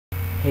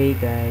Hey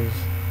guys,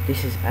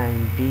 this is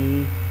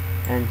AMB,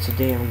 and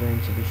today I'm going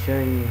to be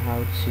showing you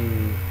how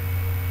to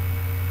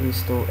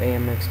install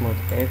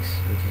AMXModX,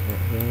 which is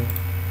right here,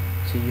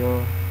 to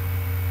your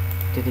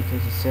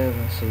dedicated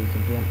server so you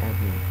can be an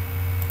admin.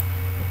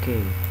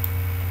 Okay,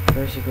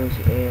 first you go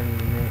to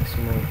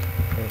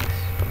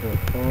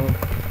amxmodx.org.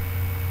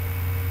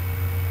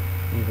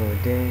 You go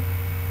there.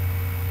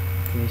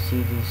 Can you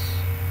see this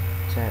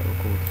title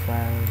called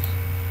Files?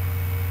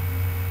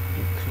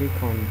 You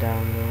click on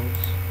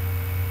Downloads,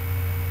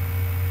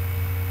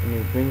 and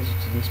it brings you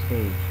to this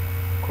page,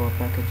 Core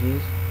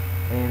Packages,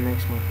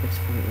 AMXModX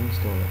Full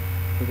Installer.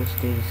 You go to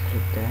there, just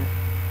click that.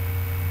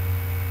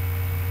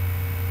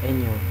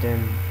 Any of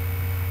them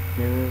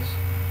mirrors.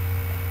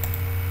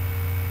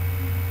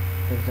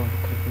 For example,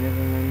 click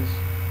Netherlands.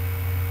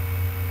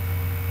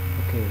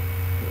 Okay,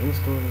 the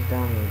installer is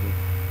downloaded.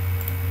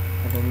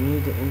 I don't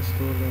need the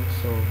installer,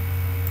 so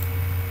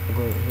I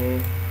go here.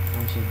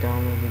 Once you've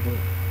downloaded it,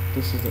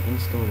 this is the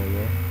installer,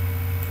 yeah?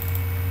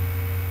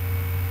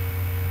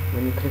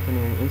 When you click on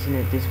it on the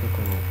internet, this will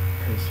come up.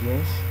 Press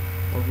yes,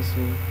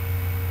 obviously.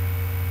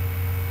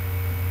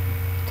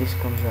 This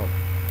comes up.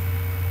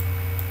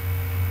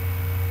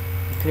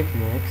 You click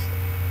next,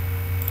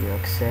 you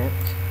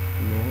accept,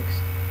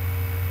 next,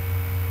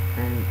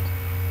 and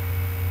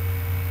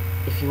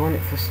if you want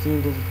it for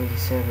Steam dedicated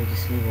server,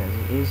 just leave it as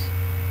it is.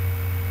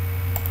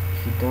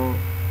 If you don't,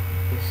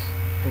 just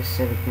press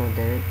select mode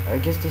direct. I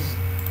guess this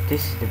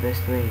is the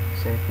best way.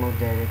 Select mode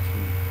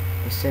directory.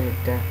 Just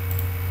select that,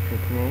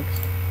 click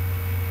next.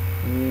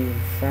 You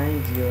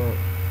find your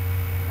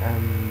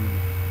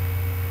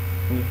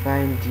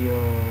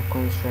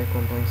Counter-Strike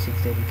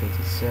 1.6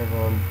 dedicated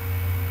server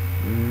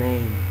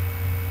main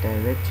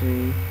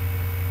directory,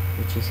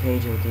 which is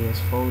HODS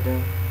folder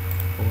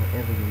or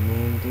whatever you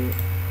named it.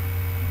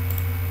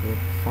 You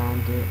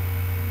found it,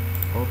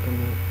 open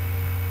it,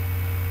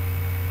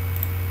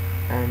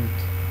 and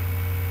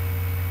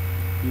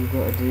all you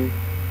gotta do,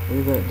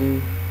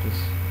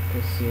 just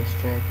press CS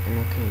track and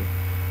okay.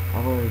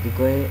 I've already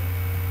got it,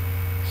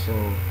 so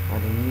I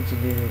don't need to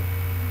do it.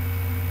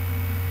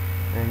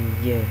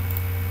 And yeah,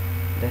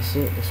 that's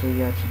it. That's all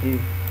you have to do.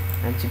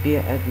 And to be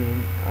an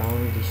admin, I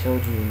already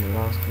showed you in the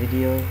last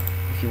video.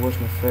 If you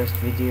watched my first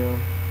video,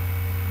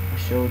 I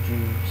showed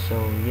you.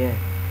 So yeah,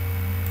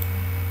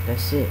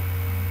 that's it.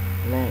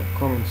 Like,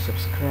 comment,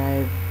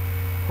 subscribe.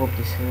 Hope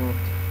this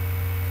helped.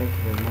 Thank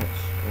you very much,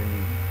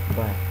 and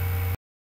bye.